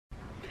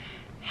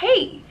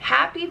Hey,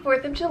 happy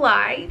 4th of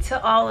July to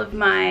all of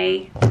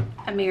my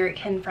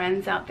American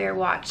friends out there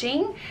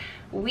watching.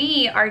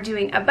 We are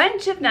doing a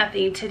bunch of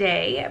nothing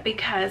today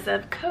because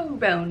of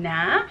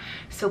Corona.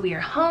 So we are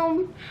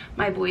home.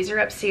 My boys are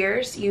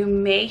upstairs. You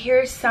may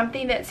hear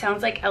something that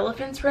sounds like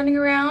elephants running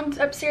around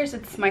upstairs.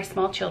 It's my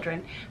small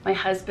children. My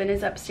husband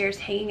is upstairs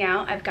hanging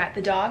out. I've got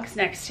the dogs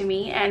next to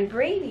me, and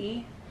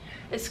Brady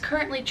is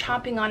currently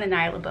chomping on an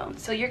Nylabone.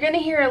 So you're gonna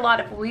hear a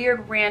lot of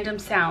weird random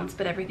sounds,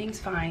 but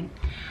everything's fine.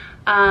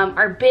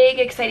 Our big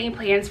exciting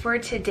plans for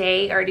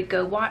today are to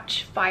go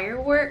watch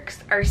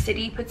fireworks. Our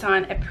city puts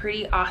on a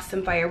pretty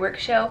awesome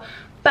fireworks show,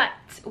 but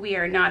we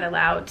are not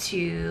allowed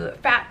to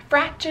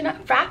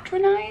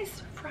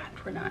fraternize,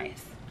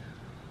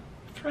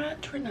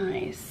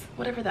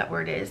 whatever that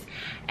word is.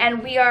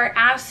 And we are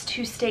asked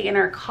to stay in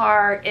our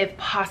car if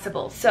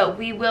possible. So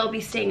we will be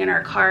staying in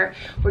our car.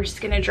 We're just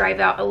gonna drive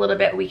out a little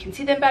bit. We can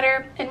see them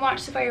better and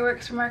watch the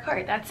fireworks from our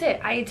car. That's it.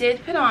 I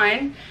did put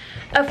on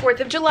a 4th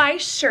of July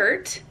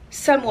shirt.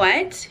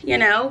 Somewhat, you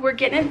know, we're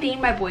getting a theme.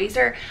 My boys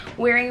are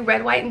wearing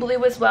red, white, and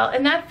blue as well,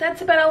 and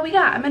that's about all we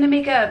got. I'm gonna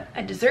make a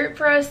dessert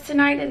for us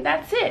tonight, and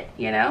that's it,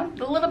 you know.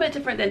 A little bit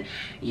different than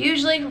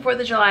usually for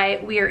 4th of July.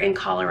 We are in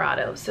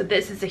Colorado, so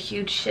this is a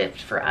huge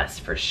shift for us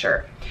for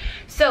sure.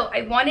 So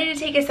I wanted to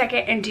take a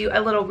second and do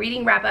a little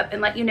reading wrap up and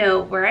let you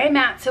know where I'm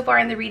at so far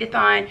in the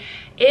readathon.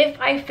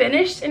 If I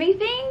finished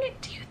anything,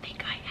 do you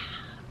think I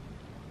have?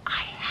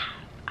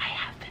 I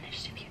have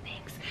finished a few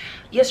things.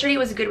 Yesterday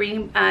was a good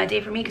reading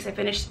day for me because I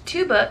finished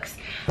 2 books.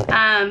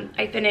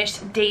 I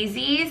finished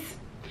Daisies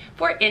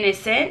for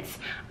Innocence.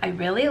 I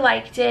really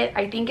liked it.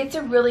 I think it's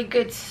a really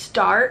good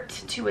start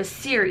to a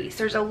series.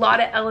 There's a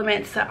lot of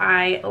elements that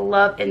I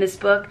love in this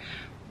book.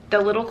 The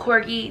little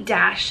corgi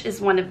Dash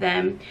is one of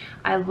them.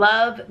 I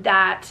love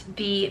that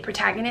the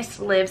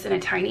protagonist lives in a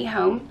tiny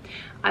home.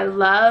 I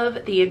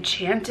love the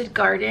enchanted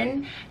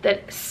garden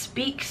that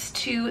speaks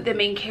to the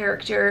main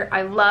character.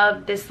 I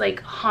love this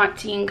like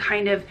haunting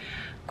kind of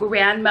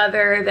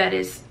grandmother that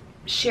is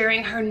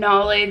sharing her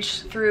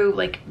knowledge through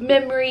like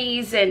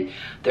memories, and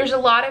there's a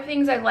lot of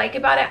things I like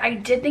about it. I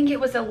did think it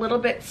was a little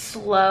bit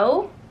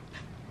slow,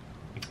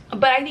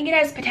 but I think it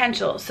has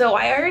potential. So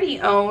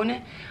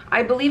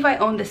I believe I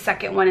own the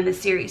second one in the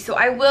series, so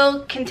I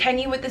will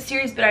continue with the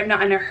series, but I'm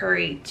not in a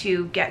hurry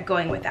to get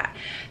going with that.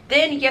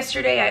 Then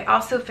yesterday I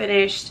also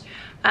finished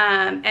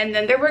and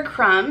then there were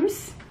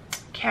Crumbs.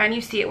 Can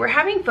you see it? We're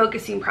having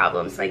focusing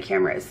problems. My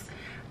camera's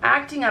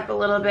acting up a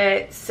little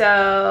bit,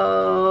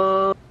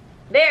 so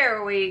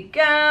there we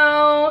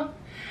go.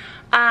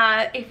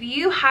 If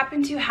you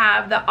happen to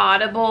have the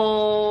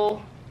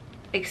Audible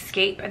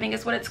Escape, I think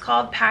is what it's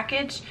called,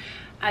 package,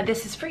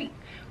 this is free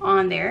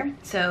on there.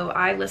 So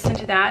I listened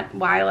to that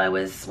while I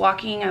was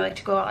walking. I like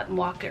to go out and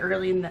walk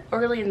early in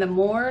the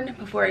morn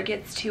before it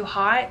gets too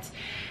hot.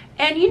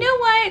 And you know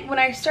what? When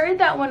I started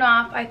that one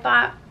off, I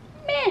thought,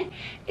 meh,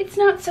 it's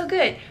not so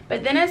good.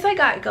 But then as I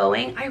got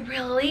going, I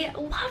really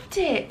loved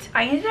it.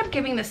 I ended up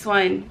giving this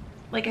one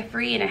like a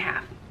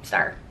 3.5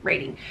 star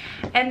rating.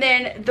 And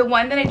then the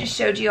one that I just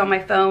showed you on my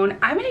phone,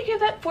 I'm gonna give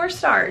that 4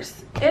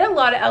 stars. It had a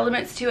lot of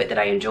elements to it that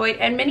I enjoyed,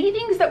 and many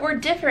things that were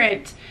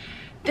different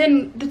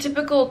than the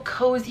typical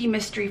cozy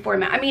mystery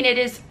format. I mean, it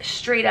is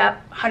straight up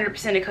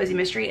 100% a cozy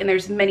mystery, and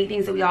there's many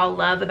things that we all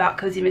love about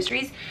cozy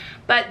mysteries,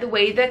 but the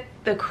way that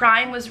the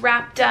crime was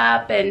wrapped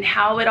up and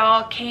how it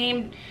all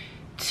came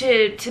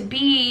to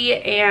be,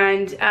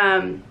 and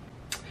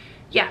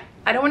yeah,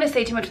 I don't want to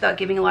say too much without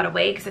giving a lot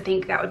away because I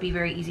think that would be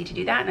very easy to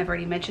do that, and I've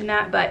already mentioned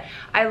that, but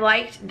I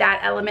liked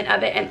that element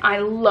of it, and I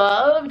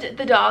loved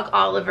the dog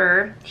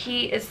Oliver.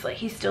 He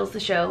steals the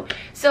show.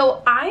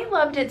 So I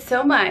loved it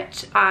so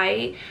much.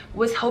 I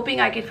was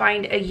hoping I could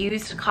find a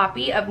used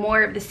copy of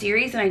more of the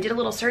series, and I did a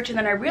little search, and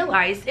then I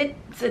realized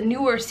it's a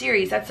newer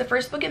series. That's the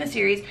first book in the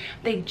series.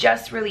 They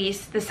just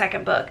released the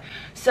second book.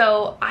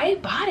 So I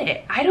bought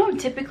it. I don't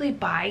typically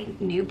buy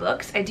new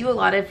books. I do a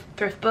lot of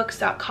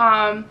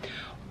thriftbooks.com,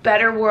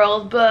 Better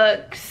World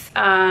books,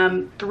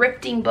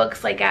 thrifting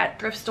books like at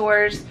thrift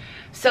stores.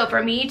 So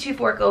for me to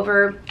fork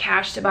over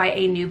cash to buy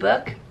a new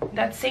book,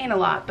 that's saying a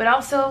lot. But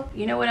also,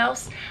 you know what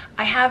else?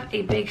 I have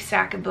a big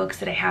stack of books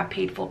that I have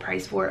paid full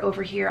price for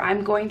over here.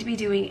 I'm going to be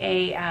doing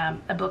a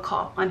book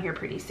haul on here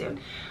pretty soon.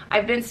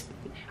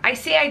 I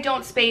say I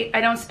don't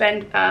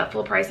spend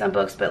full price on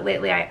books, but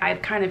lately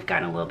I've kind of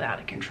gotten a little bit out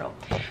of control.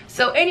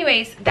 So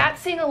anyways,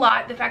 that's saying a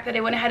lot, the fact that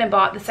I went ahead and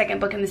bought the second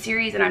book in the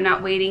series, and I'm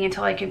not waiting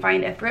until I can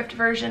find a thrift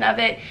version of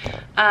it,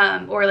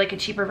 or like a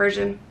cheaper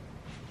version.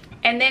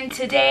 And then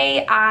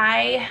today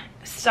I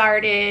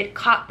started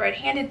Caught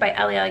Red-Handed by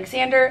Ellie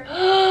Alexander.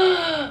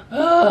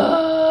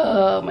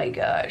 Oh my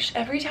gosh.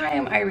 Every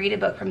time I read a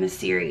book from the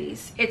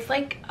series, it's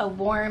like a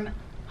warm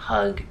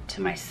hug to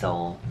my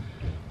soul.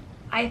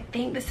 I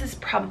think this is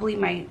probably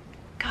my,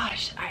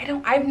 gosh,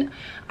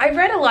 I've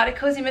read a lot of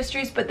cozy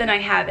mysteries, but then I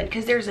haven't,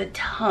 because there's a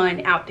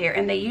ton out there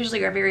and they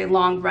usually are very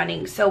long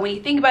running. So when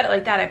you think about it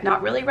like that, I've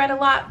not really read a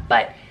lot,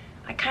 but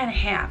I kind of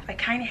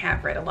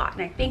have read a lot.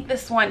 And I think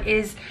this one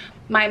is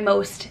my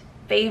most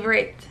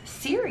favorite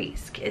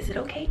series. Is it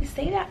okay to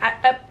say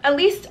that? At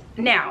least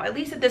now, at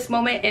least at this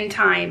moment in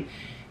time,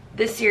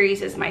 this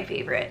series is my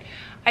favorite.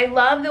 I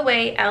love the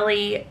way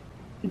Ellie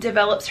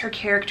develops her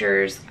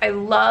characters. I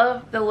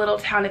love the little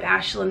town of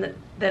Ashland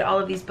that all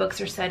of these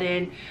books are set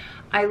in.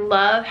 I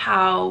love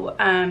how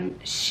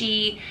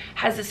she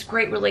has this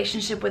great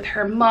relationship with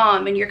her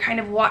mom, and you're kind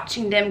of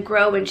watching them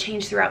grow and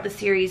change throughout the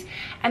series.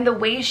 And the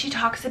way she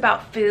talks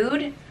about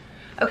food.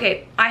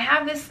 Okay, I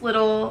have this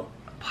little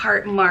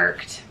part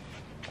marked.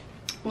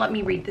 Let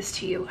me read this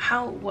to you.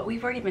 What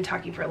we've already been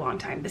talking for a long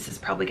time. This is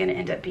probably going to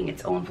end up being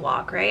its own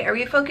vlog, right? Are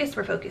we focused?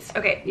 We're focused.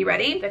 Okay, you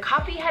ready? The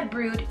coffee had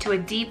brewed to a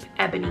deep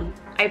ebony.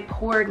 I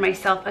poured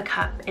myself a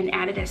cup and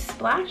added a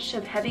splash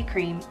of heavy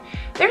cream.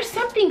 There's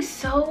something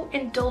so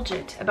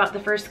indulgent about the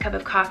first cup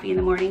of coffee in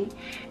the morning.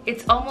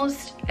 It's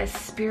almost a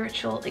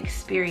spiritual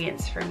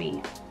experience for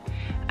me.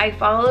 I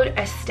followed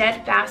a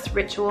steadfast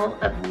ritual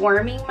of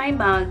warming my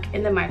mug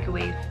in the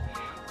microwave,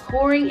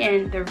 pouring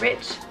in the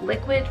rich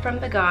liquid from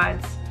the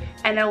gods,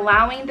 and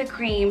allowing the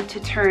cream to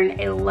turn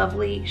a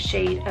lovely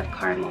shade of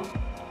caramel.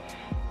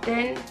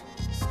 Then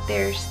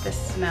there's the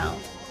smell.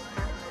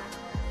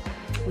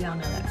 We all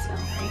know that smell,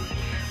 right?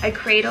 I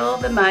cradle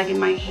the mug in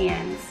my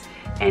hands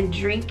and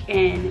drink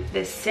in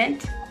the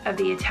scent of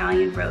the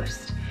Italian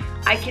roast.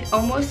 I could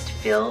almost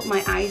feel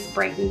my eyes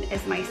brighten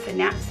as my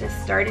synapses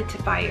started to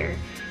fire.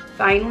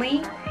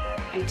 Finally,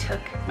 I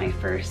took my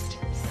first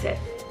sip.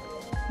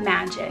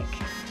 Magic.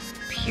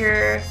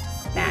 Pure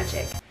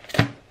magic.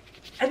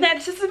 And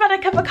that's just about a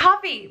cup of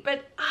coffee,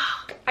 but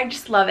oh, I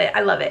just love it.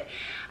 I love it.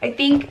 I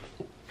think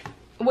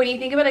when you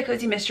think about a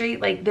cozy mystery,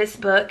 like this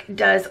book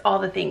does all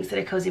the things that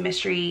a cozy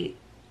mystery,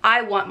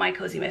 I want my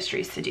cozy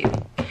mysteries to do.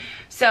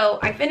 So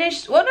I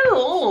finished, well,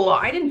 no,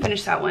 I didn't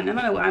finish that one.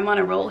 I'm on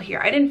a roll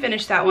here. I didn't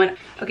finish that one.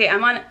 Okay,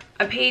 I'm on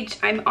page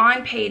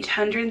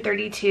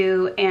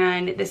 132,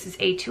 and this is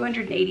a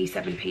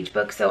 287 page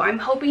book. So I'm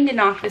hoping to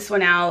knock this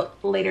one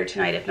out later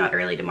tonight, if not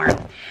early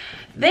tomorrow.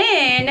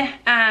 Then,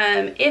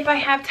 if I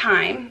have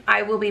time,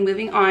 I will be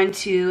moving on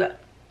to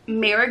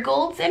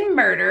Marrigolds and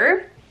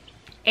Murder.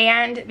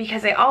 And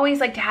because I always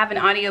like to have an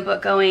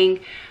audiobook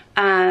going,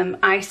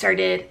 I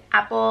started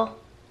Apple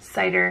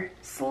Cider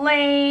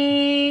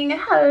Slang.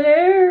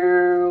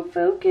 Hello,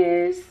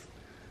 focus.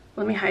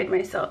 Let me hide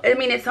myself. I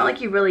mean, it's not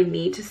like you really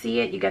need to see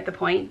it. You get the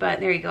point, but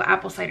there you go,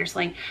 Apple Cider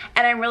Slang.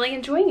 And I'm really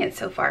enjoying it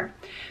so far.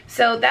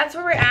 So that's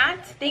where we're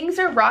at. Things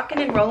are rocking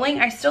and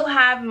rolling. I still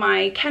have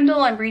my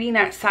Kindle. I'm reading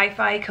that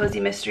sci-fi cozy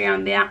mystery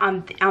on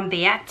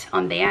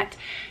that.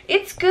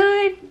 It's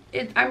good.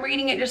 I'm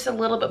reading it just a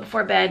little bit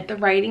before bed. The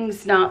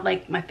writing's not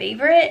like my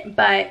favorite,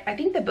 but I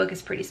think the book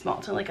is pretty small.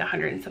 It's only like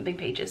 100 and something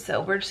pages.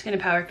 So we're just gonna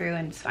power through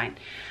and it's fine.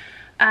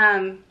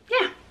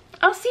 Yeah.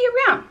 I'll see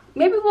you around.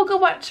 Maybe we'll go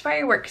watch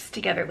fireworks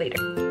together later.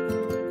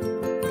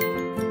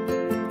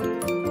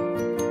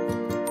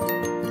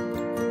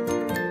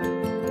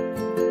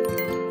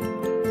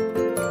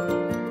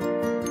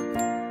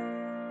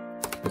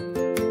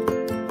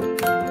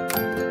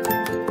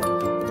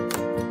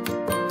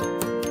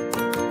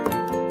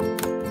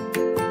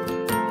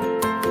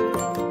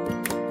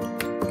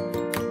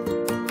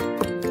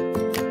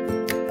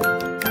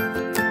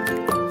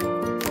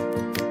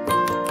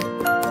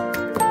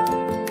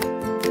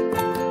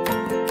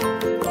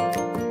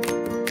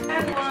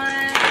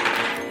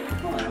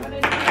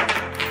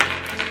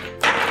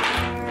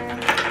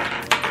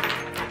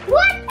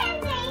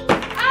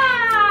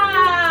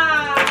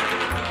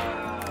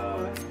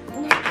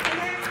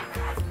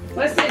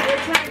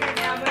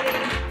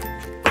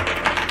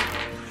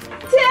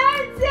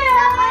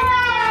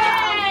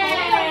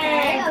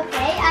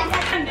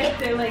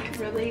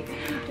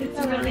 It's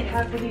really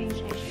happening.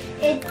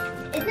 It's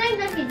not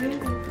exactly dream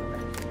come true.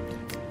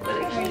 But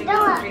it kind of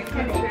gets a dream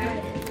come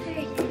true.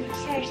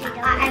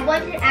 I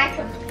want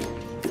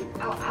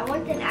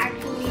it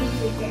actually to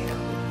be there.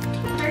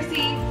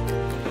 Percy,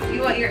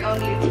 you want your own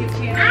YouTube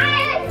channel? I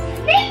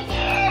think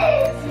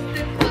This is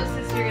the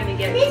closest you're gonna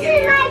get. this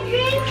is my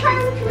dream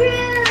come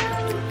true.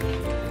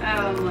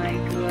 Oh my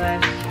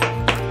gosh.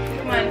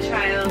 Come on,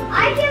 child.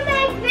 I can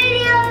make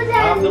videos.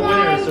 I'm the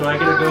winner, so I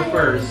gotta go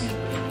first.